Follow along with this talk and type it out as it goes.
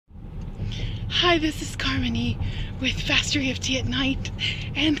Hi, this is Carmene with Faster EFT at night,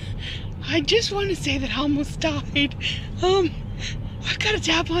 and I just want to say that I almost died. I got a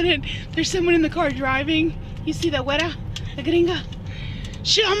tap on it. There's someone in the car driving. You see that güera, la gringa?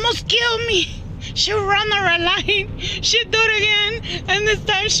 She almost killed me. She ran the red light. She do it again, and this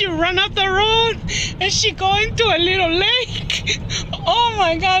time she run up the road, and she go into a little lake. Oh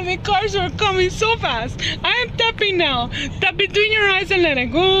my God, the cars were coming so fast. I am tapping now. Tap between your eyes and let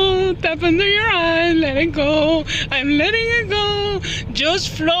it go. Tap under your eyes, let it go. I'm letting it go. Just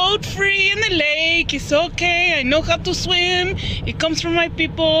float free in the lake. It's okay. I know how to swim. It comes from my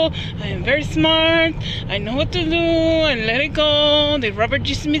people. I am very smart. I know what to do. And let it go. The Robert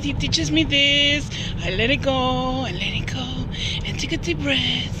G. Smith, he teaches me this. I let it go, I let it go, and take a deep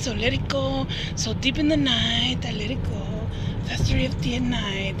breath, so let it go, so deep in the night, I let it go, Faster EFT at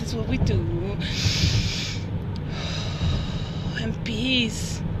night, that's what we do, and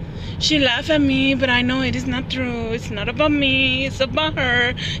peace. She laughed at me, but I know it is not true. It's not about me, it's about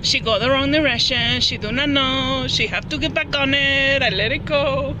her. She go the wrong direction, she do not know. She have to get back on it. I let it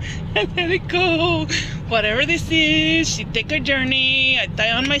go, I let it go. Whatever this is, she take her journey. I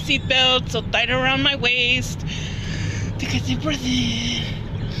tie on my seatbelt, so tight around my waist. Take a deep breath in,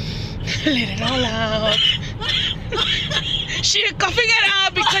 let it all out. She coughing it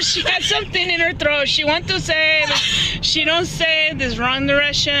out because she had something in her throat. She want to say, but she don't say this wrong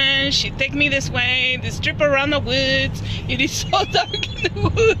direction. She take me this way, this trip around the woods. It is so dark in the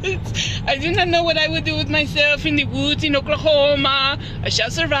woods. I do not know what I would do with myself in the woods in Oklahoma. I shall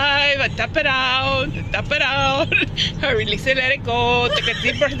survive. I tap it out. I tap it out. I release it, let it go. Take a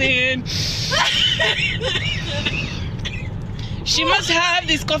deep breath in. She must have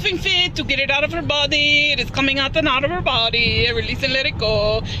this coughing fit to get it out of her body. It is coming out and out of her body. I release and let it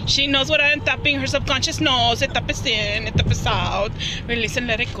go. She knows what I am tapping. Her subconscious knows. It taps in, it taps out. Release and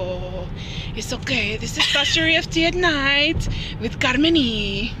let it go. It's okay. This is Faster EFT at night with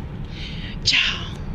Carmene.